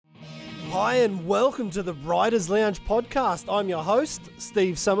Hi and welcome to the Riders Lounge podcast. I'm your host,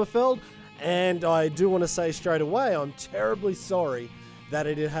 Steve Summerfeld, and I do want to say straight away, I'm terribly sorry that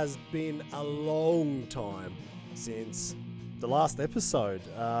it has been a long time since the last episode.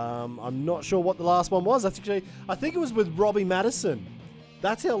 I'm not sure what the last one was. I think it was with Robbie Madison.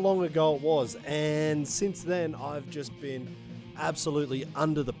 That's how long ago it was, and since then I've just been absolutely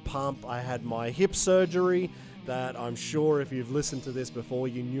under the pump. I had my hip surgery that I'm sure if you've listened to this before,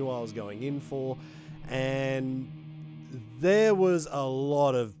 you knew I was going in for. And there was a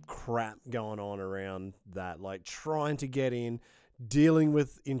lot of crap going on around that, like trying to get in, dealing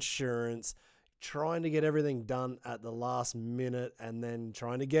with insurance, trying to get everything done at the last minute, and then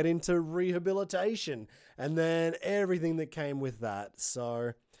trying to get into rehabilitation, and then everything that came with that.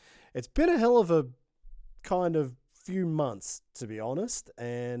 So it's been a hell of a kind of few months, to be honest.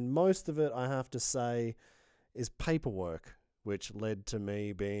 And most of it, I have to say, is paperwork, which led to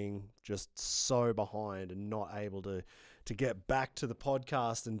me being just so behind and not able to get back to the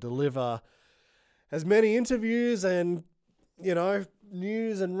podcast and deliver as many interviews and, you know,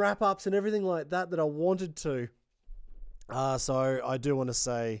 news and wrap-ups and everything like that I wanted to. So I do want to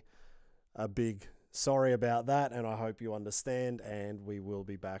say a big sorry about that, and I hope you understand, and we will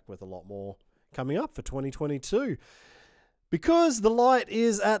be back with a lot more coming up for 2022. Because the light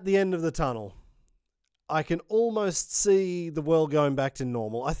is at the end of the tunnel. I can almost see the world going back to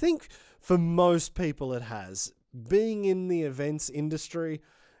normal. I think for most people it has. Being in the events industry,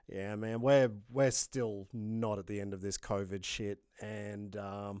 yeah, man, we're still not at the end of this COVID shit. And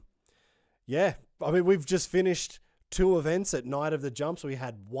yeah, I mean, we've just finished 2 events at Night of the Jumps. We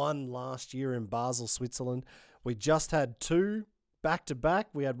had one last year in Basel, Switzerland. We just had 2 back to back.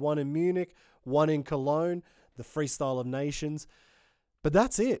 We had one in Munich, one in Cologne, the Freestyle of Nations. But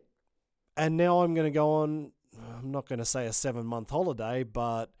that's it. And now I'm going to go on, I'm not going to say a 7-month holiday,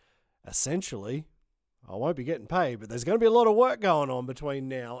 but essentially, I won't be getting paid, but there's going to be a lot of work going on between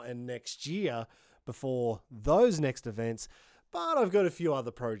now and next year before those next events. But I've got a few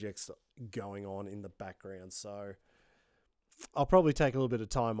other projects going on in the background, so I'll probably take a little bit of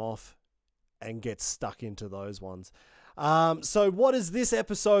time off and get stuck into those ones. So what is this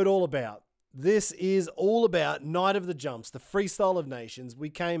episode all about? This is all about Night of the Jumps, the Freestyle of Nations. We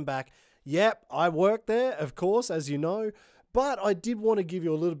came back. Yep, I worked there, of course, as you know, but I did want to give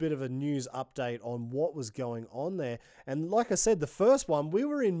you a little bit of a news update on what was going on there. And like I said, the first one, we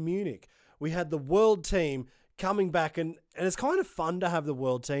were in Munich. We had the world team coming back, and it's kind of fun to have the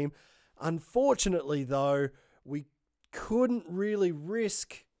world team. Unfortunately, though, we couldn't really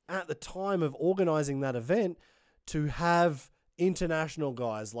risk at the time of organizing that event to have international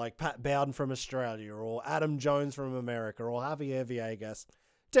guys like Pat Bowden from Australia or Adam Jones from America or Javier Villegas.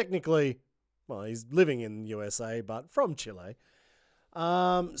 Technically, well, he's living in the USA, but from Chile.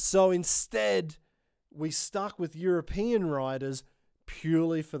 So instead, we stuck with European riders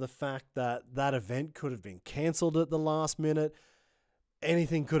purely for the fact that that event could have been cancelled at the last minute.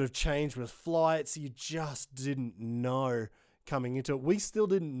 Anything could have changed with flights. You just didn't know coming into it. We still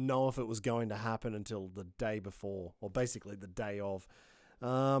didn't know if it was going to happen until the day before, or basically the day of.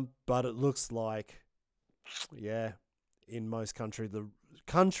 But it looks like, yeah, in most countries,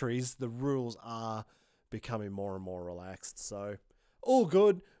 the rules are becoming more and more relaxed. So, all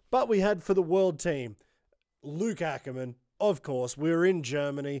good. But we had for the world team, Luke Ackerman, of course. We were in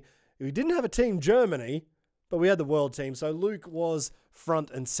Germany. We didn't have a Team Germany, but we had the world team. So Luke was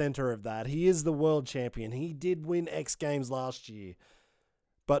front and center of that. He is the world champion. He did win X Games last year.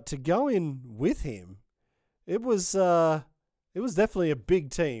 But to go in with him, it was definitely a big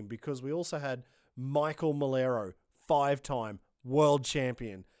team, because we also had Michael Malero, 5-time world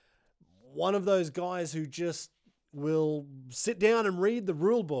champion. One of those guys who just will sit down and read the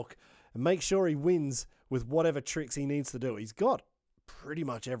rule book and make sure he wins with whatever tricks he needs to do. He's got pretty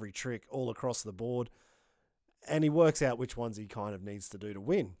much every trick all across the board, and he works out which ones he kind of needs to do to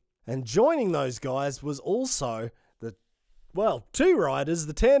win. And joining those guys was also 2 riders,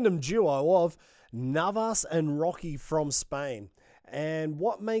 the tandem duo of Navas and Rocky from Spain. And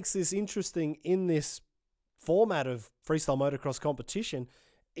what makes this interesting in this format of freestyle motocross competition,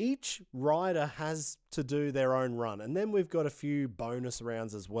 each rider has to do their own run, and then we've got a few bonus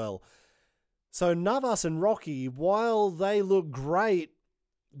rounds as well. So Navas and Rocky, while they look great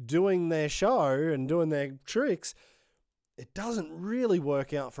doing their show and doing their tricks, it doesn't really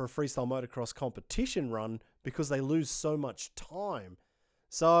work out for a freestyle motocross competition run because they lose so much time.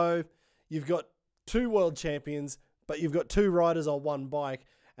 So you've got 2 world champions, but you've got 2 riders on one bike,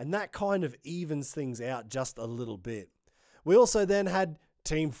 and that kind of evens things out just a little bit. We also then had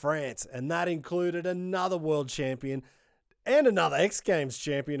Team France, and that included another world champion, and another X Games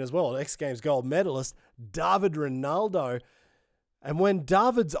champion as well, X Games gold medalist, David Ronaldo. And when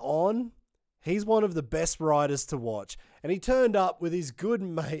David's on, he's one of the best riders to watch. And he turned up with his good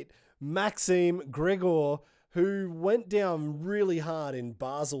mate, Maxime Gregor, who went down really hard in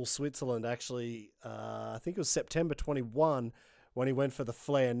Basel, Switzerland, actually. I think it was September 21 when he went for the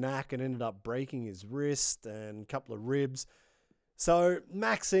flare knack and ended up breaking his wrist and a couple of ribs. So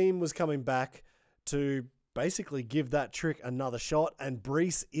Maxime was coming back to basically give that trick another shot. And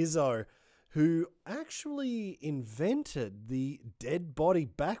Brice Izzo, who actually invented the dead body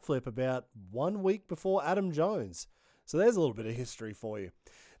backflip about 1 week before Adam Jones. So there's a little bit of history for you.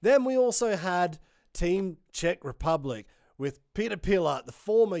 Then we also had Team Czech Republic with Peter Pilat, the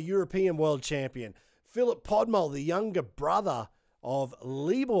former European world champion, Philip Podmol, the younger brother of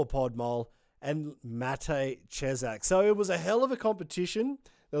Libor Podmol, and Matej Cezak. So it was a hell of a competition.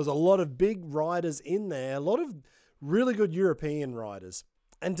 There was a lot of big riders in there, a lot of really good European riders.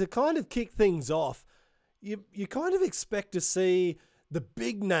 And to kind of kick things off, you kind of expect to see the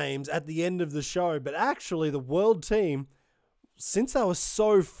big names at the end of the show, but actually the world team, since they were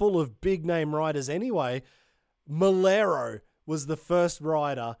so full of big name riders anyway, Malero was the first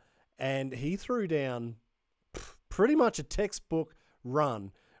rider, and he threw down pretty much a textbook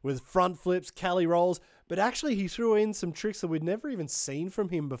run with front flips, Cali rolls, but actually he threw in some tricks that we'd never even seen from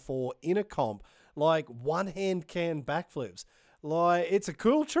him before in a comp, like one-hand can backflips. Like, it's a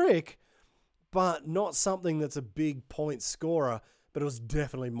cool trick, but not something that's a big point scorer, but it was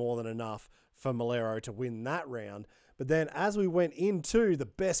definitely more than enough for Malero to win that round. But then as we went into the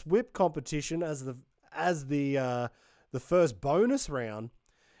best whip competition as the first bonus round,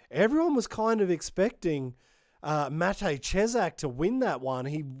 everyone was kind of expecting Matej Cezak to win that one.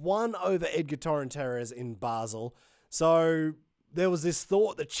 He won over Edgar Torrentieres in Basel. So there was this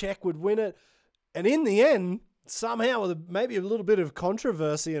thought that Czech would win it. And in the end, somehow with maybe a little bit of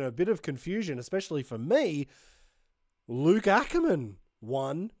controversy and a bit of confusion, especially for me, Luke Ackerman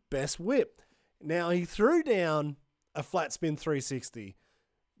won Best Whip. Now, he threw down a flat spin 360.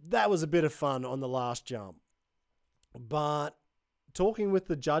 That was a bit of fun on the last jump. But talking with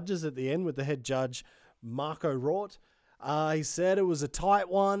the judges at the end, with the head judge, Marco Rort, he said it was a tight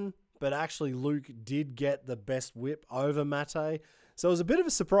one, but actually Luke did get the best whip over Matej. So it was a bit of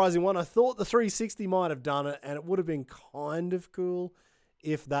a surprising one. I thought the 360 might have done it, and it would have been kind of cool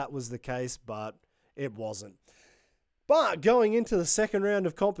if that was the case, but it wasn't. But going into the second round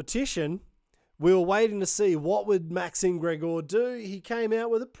of competition, we were waiting to see what would Maxime Gregor do. He came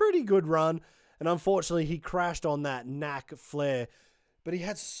out with a pretty good run, and unfortunately he crashed on that knack flare. But he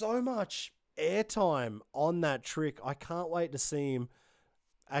had so much airtime on that trick. I can't wait to see him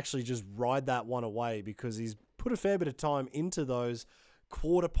actually just ride that one away, because he's put a fair bit of time into those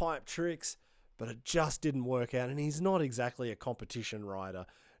quarter pipe tricks, but it just didn't work out, and he's not exactly a competition rider.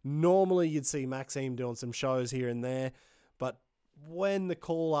 Normally you'd see Maxime doing some shows here and there, but when the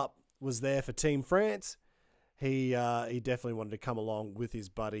call-up was there for Team France, he definitely wanted to come along with his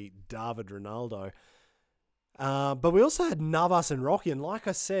buddy David Ronaldo. But we also had Navas and Rocky, and like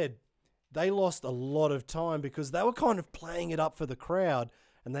I said, they lost a lot of time because they were kind of playing it up for the crowd,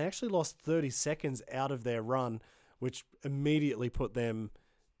 and they actually lost 30 seconds out of their run, which immediately put them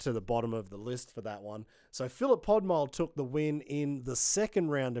to the bottom of the list for that one. So Philip Podmol took the win in the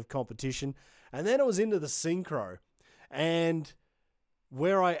second round of competition, and then it was into the synchro. And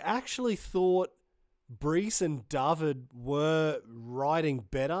where I actually thought Brice and David were riding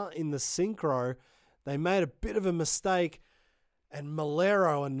better in the synchro, they made a bit of a mistake, and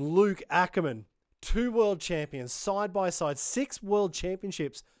Malero and Luke Ackerman, 2 world champions, side by side, 6 world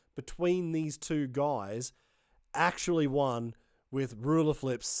championships between these two guys, actually won with ruler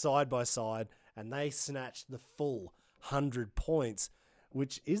flips side by side, and they snatched the full 100 points,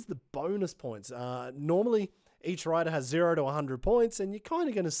 which is the bonus points. Normally, each rider has 0 to 100 points, and you're kind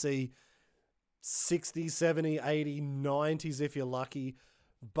of going to see 60, 70, 80, 90s if you're lucky.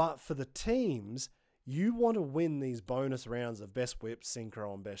 But for the teams, you want to win these bonus rounds of Best Whip,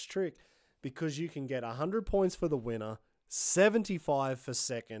 Synchro, and Best Trick, because you can get 100 points for the winner, 75 for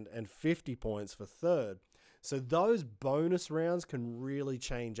second, and 50 points for third. So those bonus rounds can really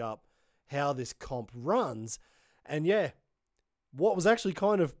change up how this comp runs. And yeah, what was actually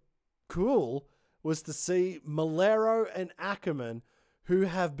kind of cool was to see Malero and Ackerman, who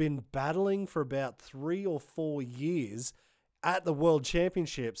have been battling for about 3 or 4 years at the World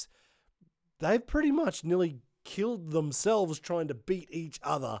Championships. They've pretty much nearly killed themselves trying to beat each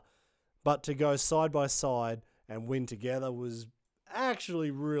other, but to go side by side and win together was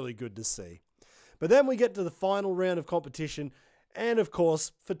actually really good to see. But then we get to the final round of competition, and of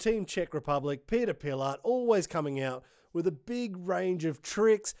course, for Team Czech Republic, Peter Pilat always coming out with a big range of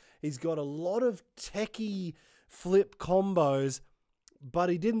tricks. He's got a lot of techie flip combos, but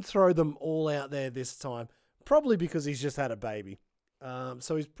he didn't throw them all out there this time, probably because he's just had a baby.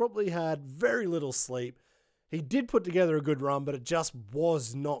 So he's probably had very little sleep. He did put together a good run, but it just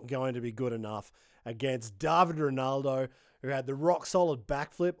was not going to be good enough against David Ronaldo, who had the rock-solid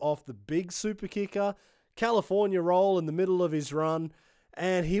backflip off the big super kicker, California roll in the middle of his run,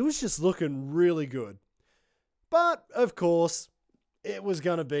 and he was just looking really good. But, of course, it was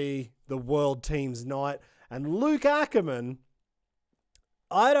going to be the world team's night, and Luke Ackerman,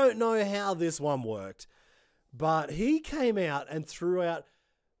 I don't know how this one worked, but he came out and threw out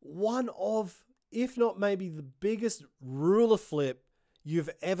one of, if not maybe the biggest ruler flip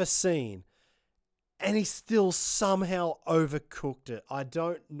you've ever seen. And he still somehow overcooked it. I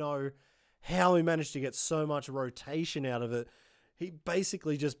don't know how he managed to get so much rotation out of it. He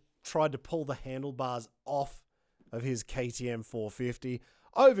basically just tried to pull the handlebars off of his KTM 450,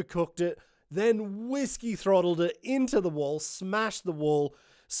 overcooked it, then whiskey throttled it into the wall, smashed the wall,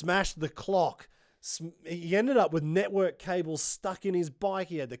 smashed the clock. He ended up with network cables stuck in his bike.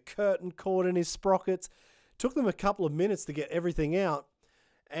 He had the curtain cord in his sprockets. Took them a couple of minutes to get everything out.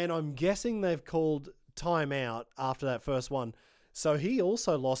 And I'm guessing they've called timeout after that first one. So he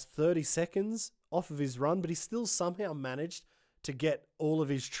also lost 30 seconds off of his run, but he still somehow managed to get all of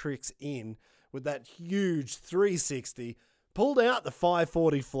his tricks in with that huge 360. Pulled out the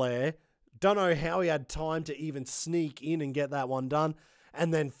 540 flare. Don't know how he had time to even sneak in and get that one done.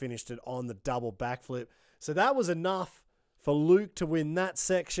 And then finished it on the double backflip. So that was enough for Luke to win that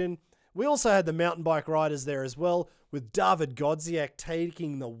section. We also had the mountain bike riders there as well, with David Godziak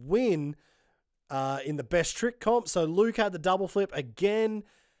taking the win in the best trick comp. So Luke had the double flip again,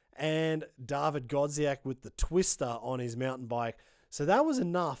 and David Godziak with the twister on his mountain bike. So that was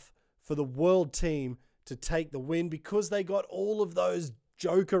enough for the world team to take the win because they got all of those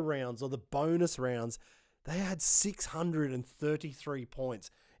joker rounds or the bonus rounds. They had 633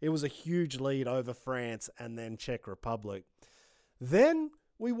 points. It was a huge lead over France and then Czech Republic. Then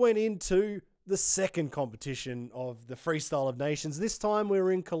we went into the second competition of the Freestyle of Nations. This time we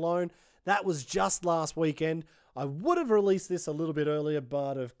were in Cologne. That was just last weekend. I would have released this a little bit earlier,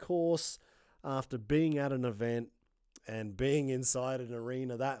 but of course, after being at an event and being inside an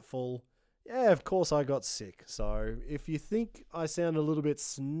arena that full, yeah, of course I got sick. So if you think I sound a little bit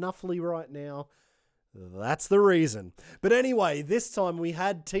snuffly right now, that's the reason. But anyway, this time we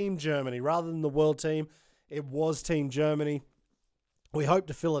had Team Germany. Rather than the world team, it was Team Germany. We hope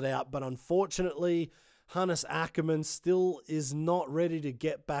to fill it out, but unfortunately, Hannes Ackermann still is not ready to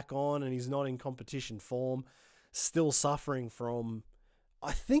get back on, and he's not in competition form. Still suffering from,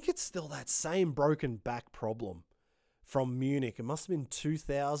 I think it's still that same broken back problem from Munich. It must have been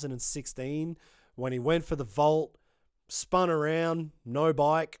 2016 when he went for the vault, spun around, no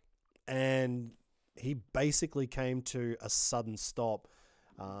bike, and he basically came to a sudden stop,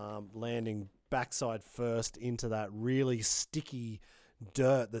 landing backside first into that really sticky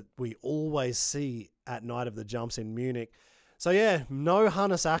dirt that we always see at Night of the Jumps in Munich. So yeah, no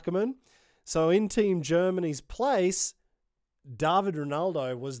Hannes Ackermann. So in Team Germany's place, David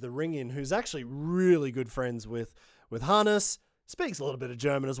Ronaldo was the ring-in, who's actually really good friends with Hannes, speaks a little bit of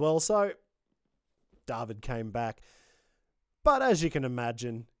German as well, so David came back. But as you can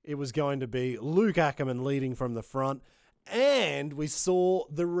imagine, it was going to be Luke Ackerman leading from the front, and we saw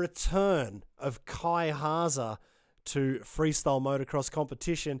the return of Kai Haase to freestyle motocross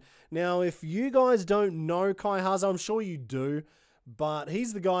competition. Now, if you guys don't know Kai Haase, I'm sure you do, but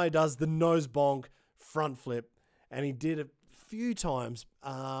he's the guy who does the nose bonk front flip, and he did it a few times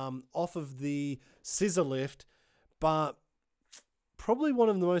off of the scissor lift, but probably one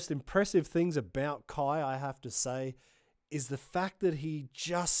of the most impressive things about Kai, I have to say, is the fact that he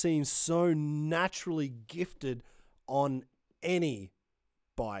just seems so naturally gifted on any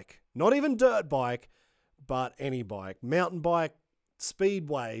bike. Not even dirt bike, but any bike. Mountain bike,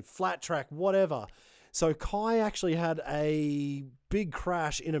 speedway, flat track, whatever. So Kai actually had a big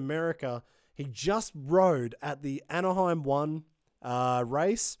crash in America. He just rode at the Anaheim 1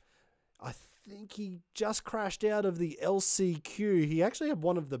 race. I think he just crashed out of the LCQ. He actually had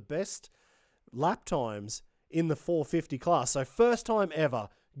one of the best lap times in the 450 class. So first time ever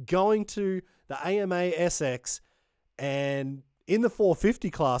going to the AMA SX and in the 450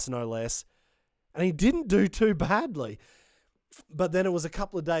 class, no less. And he didn't do too badly. But then it was a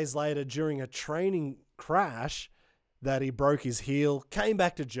couple of days later during a training crash that he broke his heel, came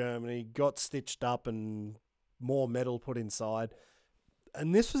back to Germany, got stitched up and more metal put inside.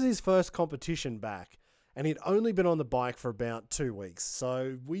 And this was his first competition back. And he'd only been on the bike for about 2 weeks.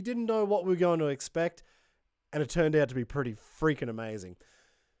 So we didn't know what we were going to expect. And it turned out to be pretty freaking amazing.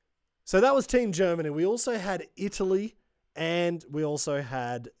 So that was Team Germany. We also had Italy, and we also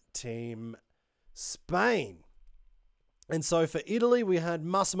had Team Spain. And so for Italy, we had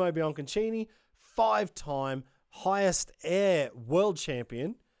Massimo Bianconcini, 5-time highest air world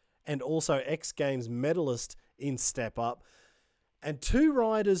champion and also X Games medalist in step up. And 2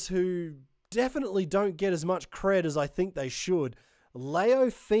 riders who definitely don't get as much cred as I think they should, Leo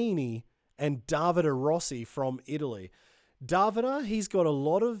Fini and Davide Rossi from Italy. Davide, he's got a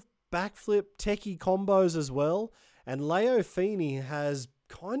lot of backflip techie combos as well. And Leo Fini has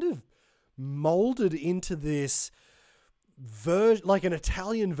kind of molded into this like an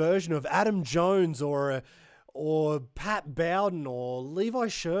Italian version of Adam Jones or Pat Bowden or Levi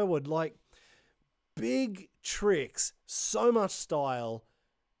Sherwood. Like, big tricks, so much style.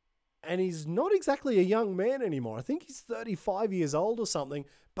 And he's not exactly a young man anymore. I think he's 35 years old or something,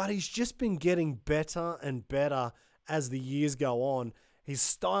 but he's just been getting better and better as the years go on. His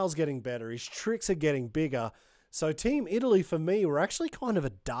style's getting better. His tricks are getting bigger. So Team Italy, for me, were actually kind of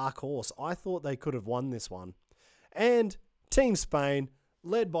a dark horse. I thought they could have won this one. And Team Spain,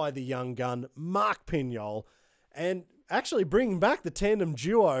 led by the young gun, Marc Pignol, and actually bringing back the tandem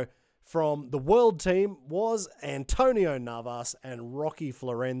duo from the world team was Antonio Navas and Rocky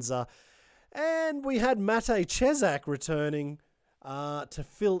Florenza. And we had Matej Cezak returning to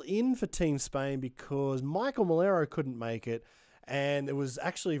fill in for Team Spain because Michael Malero couldn't make it. And it was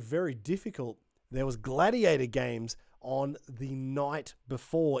actually very difficult. There was Gladiator Games on the night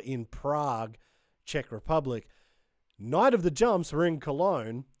before in Prague, Czech Republic. Night of the Jumps were in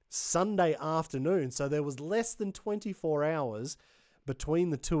Cologne, Sunday afternoon. So there was less than 24 hours between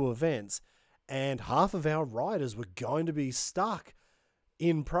the two events, and half of our riders were going to be stuck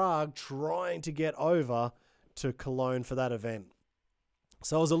in Prague trying to get over to Cologne for that event.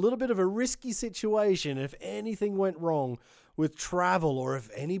 So it was a little bit of a risky situation if anything went wrong with travel or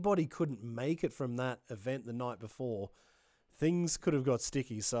if anybody couldn't make it from that event the night before. Things could have got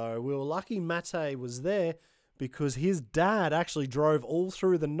sticky. So we were lucky Mate was there because his dad actually drove all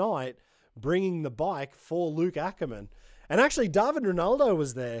through the night bringing the bike for Luke Ackerman. And actually, David Ronaldo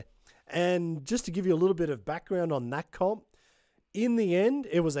was there. And just to give you a little bit of background on that comp, in the end,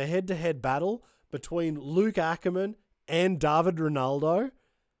 it was a head-to-head battle between Luke Ackerman and David Ronaldo.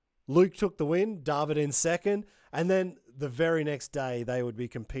 Luke took the win, David in second. And then the very next day, they would be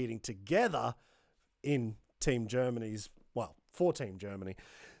competing together in Team Germany's, for Team Germany.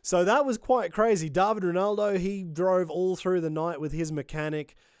 So that was quite crazy. David Ronaldo, he drove all through the night with his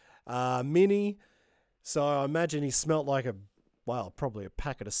mechanic, Mini. So I imagine he smelt like probably a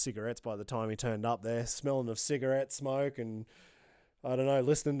packet of cigarettes by the time he turned up there, smelling of cigarette smoke and, I don't know,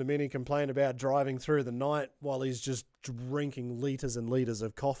 listening to Mini complain about driving through the night while he's just drinking litres and litres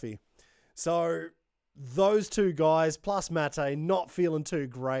of coffee. So those 2 guys, plus Mate, not feeling too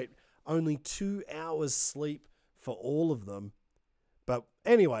great. Only 2 hours sleep for all of them. But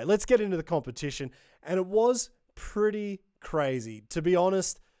anyway, let's get into the competition. And it was pretty crazy. To be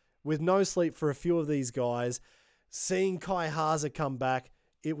honest, with no sleep for a few of these guys, seeing Kai Haase come back,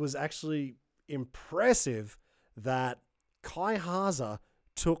 it was actually impressive that Kai Haase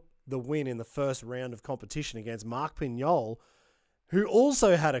took the win in the first round of competition against Marc Pignol, who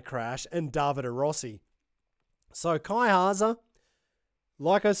also had a crash, and Davide Rossi. So Kai Haase,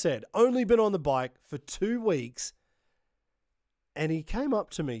 like I said, only been on the bike for 2 weeks, and he came up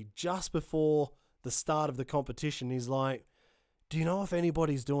to me just before the start of the competition. He's like, do you know if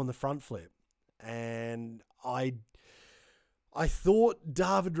anybody's doing the front flip? And I thought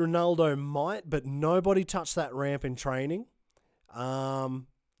David Ronaldo might, but nobody touched that ramp in training.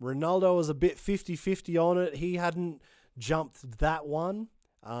 Ronaldo was a bit 50-50 on it. He hadn't jumped that one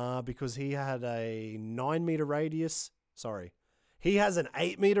because he had a 9-meter radius. Sorry. He has an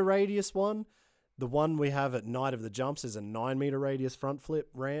 8-meter radius one. The one we have at Night of the Jumps is a 9-meter radius front flip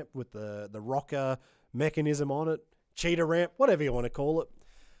ramp with the rocker mechanism on it. Cheetah ramp, whatever you want to call it.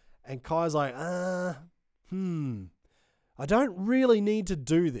 And Kai's like, I don't really need to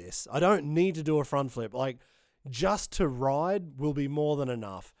do this. I don't need to do a front flip. Like, just to ride will be more than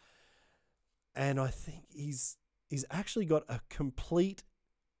enough. And I think he's actually got a complete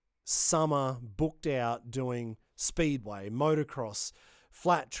summer booked out doing speedway, motocross,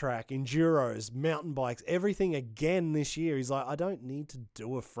 flat track, enduros, mountain bikes, everything again this year. He's like, I don't need to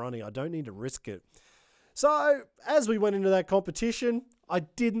do a fronty. I don't need to risk it. So as we went into that competition, I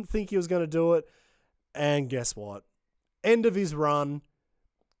didn't think he was going to do it. And guess what? End of his run,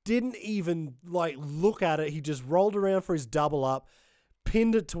 didn't even look at it. He just rolled around for his double up,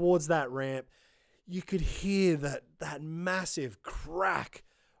 pinned it towards that ramp. You could hear that massive crack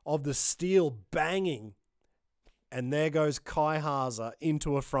of the steel banging And there goes Kai Haase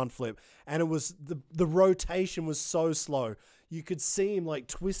into a front flip. And it was the rotation was so slow. You could see him like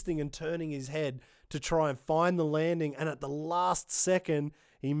twisting and turning his head to try and find the landing. And at the last second,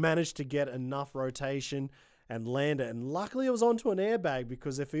 he managed to get enough rotation and land it. And luckily it was onto an airbag,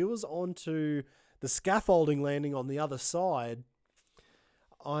 because if he was onto the scaffolding landing on the other side,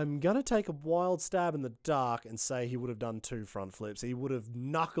 I'm going to take a wild stab in the dark and say he would have done 2 front flips. He would have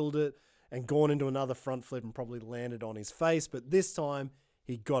knuckled it and gone into another front flip and probably landed on his face. But this time,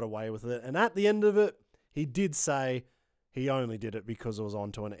 he got away with it. And at the end of it, he did say he only did it because it was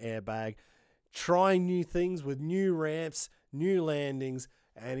onto an airbag. Trying new things with new ramps, new landings.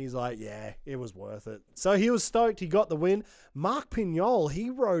 And he's like, yeah, it was worth it. So he was stoked. He got the win. Marc Pignol, he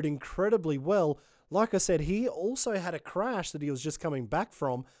rode incredibly well. Like I said, he also had a crash that he was just coming back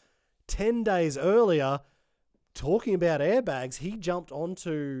from 10 days earlier. Talking about airbags, he jumped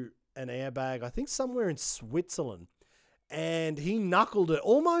onto an airbag, I think somewhere in Switzerland, and he knuckled it,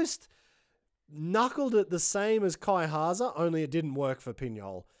 almost knuckled it the same as Kai Haase, only it didn't work for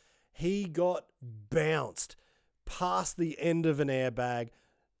Pignol. He got bounced past the end of an airbag,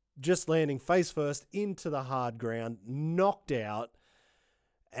 just landing face first into the hard ground, knocked out,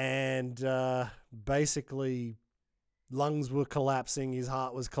 and basically lungs were collapsing, his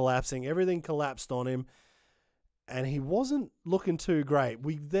heart was collapsing, everything collapsed on him, and he wasn't looking too great.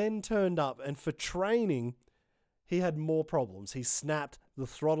 We then turned up, and for training, he had more problems. He snapped the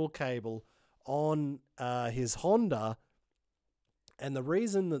throttle cable on his Honda, and the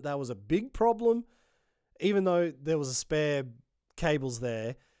reason that was a big problem, even though there was a spare cables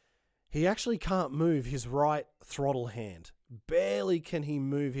there, he actually can't move his right throttle hand. Barely can he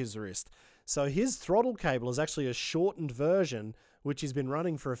move his wrist. So his throttle cable is actually a shortened version, which he's been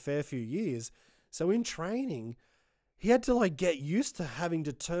running for a fair few years. So in training, he had to get used to having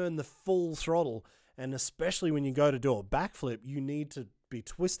to turn the full throttle. And especially when you go to do a backflip, you need to be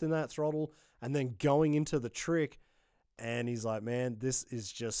twisting that throttle and then going into the trick. And he's like, man, this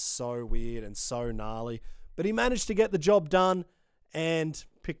is just so weird and so gnarly. But he managed to get the job done and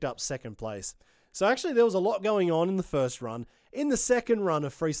picked up second place. So actually there was a lot going on in the first run. In the second run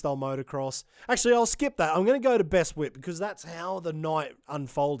of Freestyle Motocross, actually I'll skip that. I'm going to go to Best Whip because that's how the night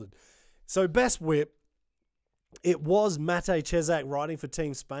unfolded. So Best Whip, it was Matej Cezak riding for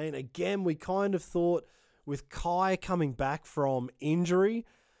Team Spain. Again, we kind of thought with Kai coming back from injury,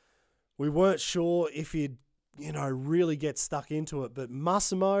 we weren't sure if he'd, really get stuck into it. But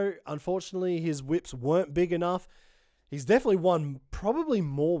Massimo, unfortunately, his whips weren't big enough. He's definitely won probably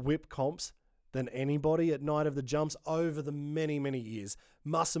more whip comps than anybody at Night of the Jumps over the many, many years.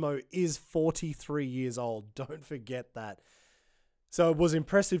 Massimo is 43 years old. Don't forget that. So it was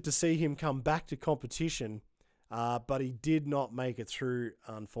impressive to see him come back to competition. But he did not make it through,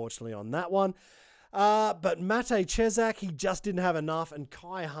 unfortunately, on that one. But Matej Cezak, he just didn't have enough, and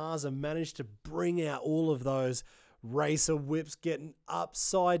Kai Haase managed to bring out all of those racer whips, getting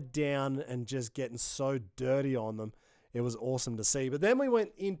upside down and just getting so dirty on them. It was awesome to see. But then we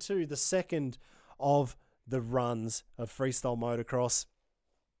went into the second of the runs of Freestyle Motocross.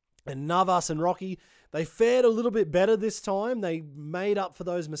 And Navas and Rocky, they fared a little bit better this time. They made up for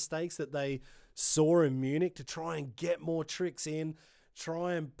those mistakes that they saw in Munich to try and get more tricks in,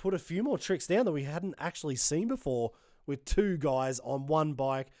 try and put a few more tricks down that we hadn't actually seen before with 2 guys on one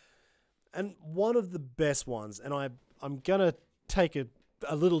bike. And one of the best ones, and I'm going to take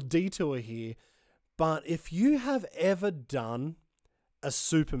a little detour here, but if you have ever done a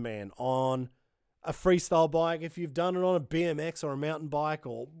Superman on a freestyle bike, if you've done it on a BMX or a mountain bike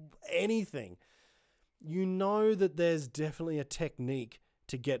or anything, you know that there's definitely a technique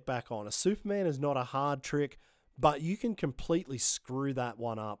to get back on. A Superman is not a hard trick, but you can completely screw that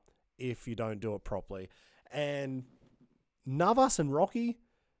one up if you don't do it properly. And Navas and Rocky,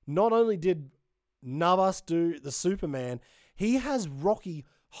 not only did Navas do the Superman, he has Rocky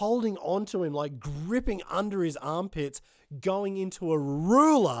holding onto him, gripping under his armpits, going into a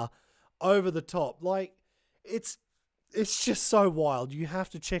ruler over the top. It's just so wild. You have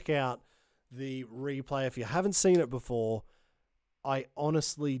to check out the replay if you haven't seen it before. I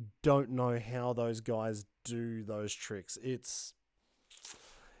honestly don't know how those guys do those tricks. It's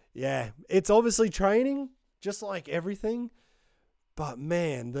obviously training, just like everything. But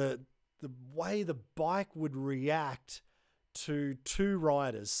man, the way the bike would react to 2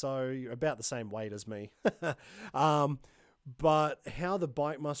 riders, so you're about the same weight as me, but how the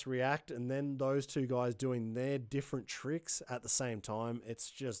bike must react, and then those 2 guys doing their different tricks at the same time,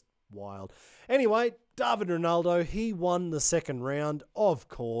 it's just wild. Anyway, David Ronaldo, he won the second round, of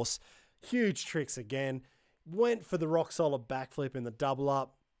course. Huge tricks again. Went for the rock solid backflip in the double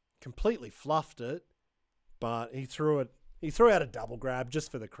up, completely fluffed it, but he threw out a double grab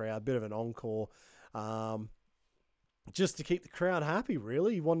just for the crowd, bit of an encore, just to keep the crowd happy,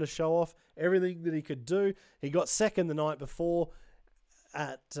 really. He wanted to show off everything that he could do. He got second the night before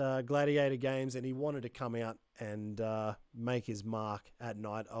at Gladiator Games, and he wanted to come out and make his mark at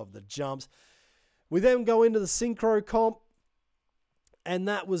Night of the Jumps. We then go into the synchro comp, and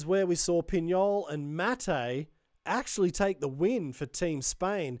that was where we saw Pignol and Mate actually take the win for Team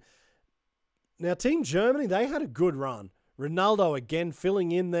Spain. Now, Team Germany, they had a good run. Ronaldo again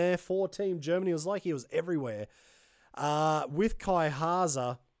filling in there for Team Germany. It was like he was everywhere. With Kai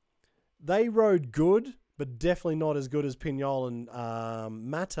Haase, they rode good, but definitely not as good as Pignol and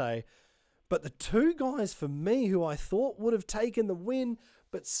Mate. But the two guys for me who I thought would have taken the win,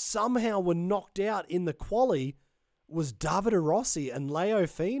 but somehow were knocked out in the quali, was Davide Rossi and Leo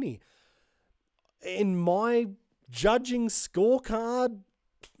Fini. In my judging scorecard,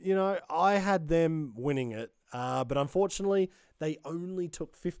 I had them winning it. But unfortunately, they only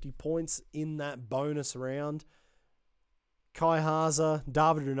took 50 points in that bonus round. Kai Haase,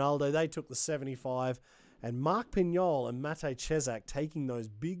 David Ronaldo, they took the 75. And Mark Pignol and Mate Czesak taking those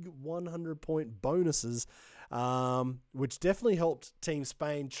big 100-point bonuses, which definitely helped Team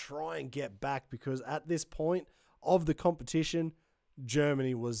Spain try and get back, because at this point of the competition,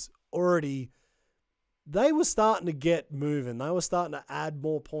 Germany was already... They were starting to get moving. They were starting to add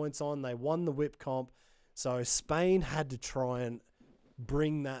more points on. They won the whip comp. So Spain had to try and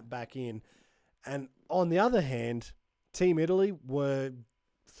bring that back in. And on the other hand, Team Italy were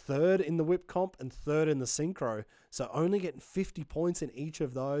third in the whip comp and third in the synchro. So only getting 50 points in each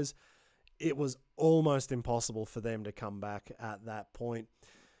of those. It was almost impossible for them to come back at that point.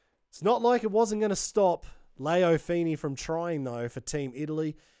 It's not like it wasn't going to stop Leo Fini from trying, though, for Team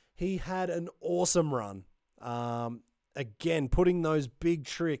Italy. He had an awesome run. Again, putting those big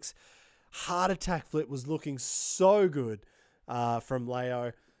tricks. Heart attack flip was looking so good from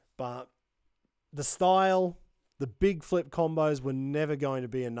Leo. But the style, the big flip combos were never going to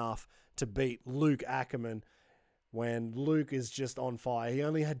be enough to beat Luke Ackerman when Luke is just on fire. He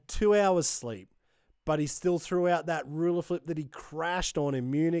only had 2 hours sleep, but he still threw out that ruler flip that he crashed on in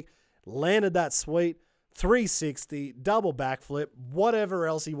Munich, landed that sweet 360, double backflip, whatever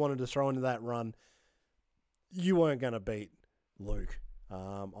else he wanted to throw into that run. You weren't going to beat Luke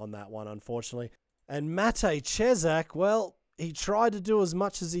on that one, unfortunately. And Mate Czesak, well, he tried to do as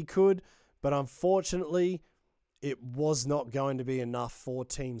much as he could, but unfortunately, it was not going to be enough for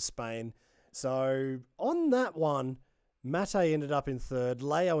Team Spain. So on that one, Mate ended up in third,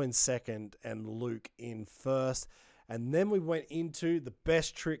 Leo in second, and Luke in first. And then we went into the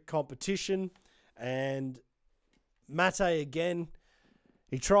best trick competition. And Mate, again,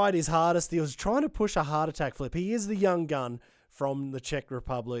 he tried his hardest. He was trying to push a heart attack flip. He is the young gun from the Czech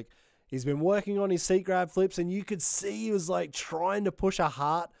Republic. He's been working on his seat grab flips, and you could see he was like trying to push a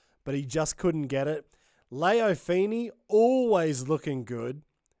heart, but he just couldn't get it. Leo Fini, always looking good,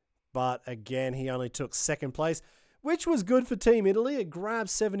 but again, he only took second place, which was good for Team Italy. It grabbed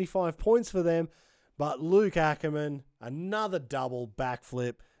 75 points for them, but Luke Ackerman, another double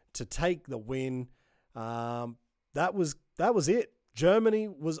backflip to take the win. That was it. Germany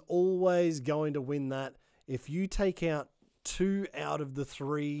was always going to win that. If you take out 2 out of the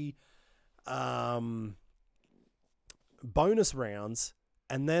 3 bonus rounds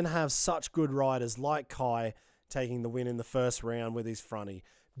and then have such good riders like Kai taking the win in the first round with his fronty,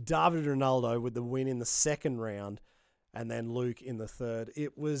 David Ronaldo with the win in the second round, and then Luke in the third,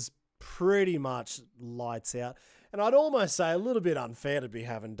 it was pretty much lights out. And I'd almost say a little bit unfair to be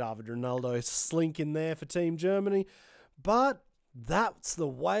having David Ronaldo slink in there for Team Germany, but that's the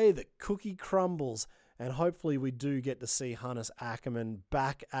way that cookie crumbles. And hopefully we do get to see Hannes Ackermann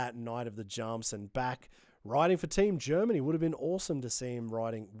back at Night of the Jumps and back riding for Team Germany. Would have been awesome to see him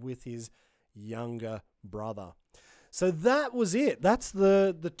riding with his younger brother. So that was it. That's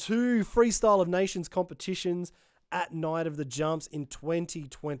the 2 Freestyle of Nations competitions at Night of the Jumps in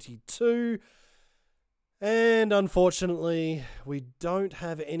 2022. And unfortunately, we don't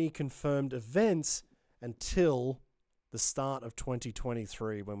have any confirmed events until the start of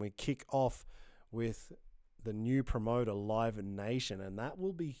 2023 when we kick off with the new promoter, Live Nation. And that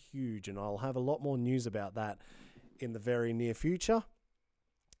will be huge, and I'll have a lot more news about that in the very near future.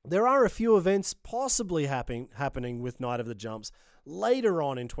 There are a few events possibly happening with Night of the Jumps later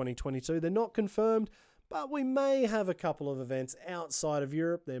on in 2022. They're not confirmed, but we may have a couple of events outside of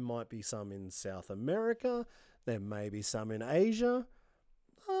Europe. There might be some in South America. There may be some in Asia.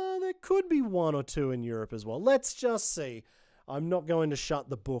 There could be 1 or 2 in Europe as well. Let's just see. I'm not going to shut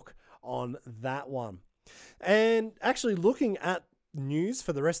the book on that one. And actually looking at news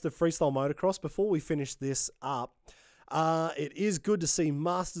for the rest of Freestyle Motocross before we finish this up. It is good to see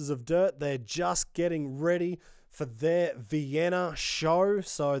Masters of Dirt. They're just getting ready for their Vienna show.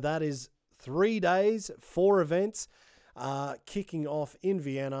 So that is 3 days, 4 events kicking off in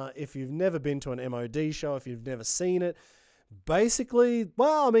Vienna. If you've never been to an MOD show, if you've never seen it, basically,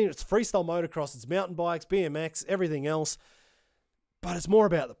 well, I mean, it's freestyle motocross, it's mountain bikes, BMX, everything else, but it's more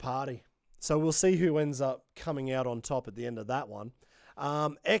about the party. So we'll see who ends up coming out on top at the end of that one.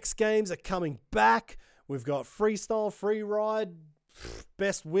 X Games are coming back. We've got freestyle, free ride,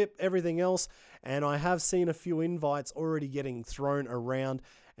 best whip, everything else. And I have seen a few invites already getting thrown around,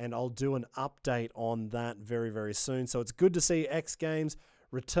 and I'll do an update on that very, very soon. So it's good to see X Games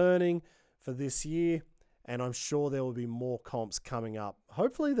returning for this year, and I'm sure there will be more comps coming up.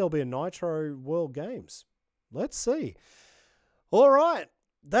 Hopefully there'll be a Nitro World Games. Let's see. All right,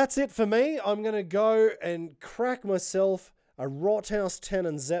 that's it for me. I'm going to go and crack myself a Rothaus 10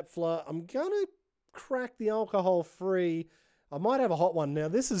 and Zepfler. I'm going to crack the alcohol-free. I might have a hot one. Now,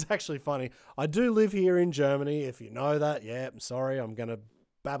 this is actually funny. I do live here in Germany, if you know that. Yeah, I'm sorry. I'm going to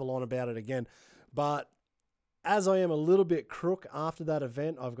babble on about it again. But as I am a little bit crook after that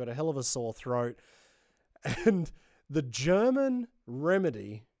event, I've got a hell of a sore throat. And the German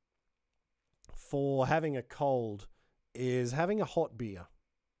remedy for having a cold is having a hot beer.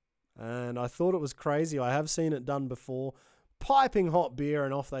 And I thought it was crazy. I have seen it done before. Piping hot beer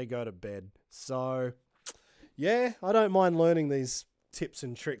and off they go to bed. So, yeah, I don't mind learning these tips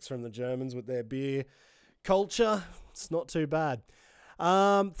and tricks from the Germans with their beer culture. It's not too bad.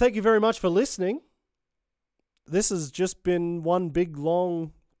 Thank you very much for listening. This has just been one big,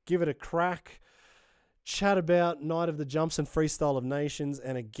 long, give it a crack chat about Night of the Jumps and Freestyle of Nations.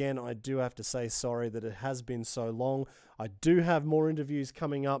 And again, I do have to say sorry that it has been so long. I do have more interviews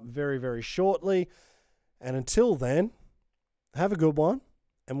coming up very, very shortly. And until then, have a good one.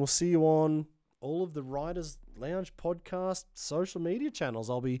 And we'll see you on all of the Riders Lounge podcast social media channels.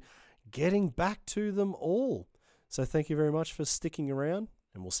 I'll be getting back to them all. So thank you very much for sticking around,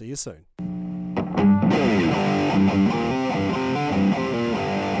 and we'll see you soon.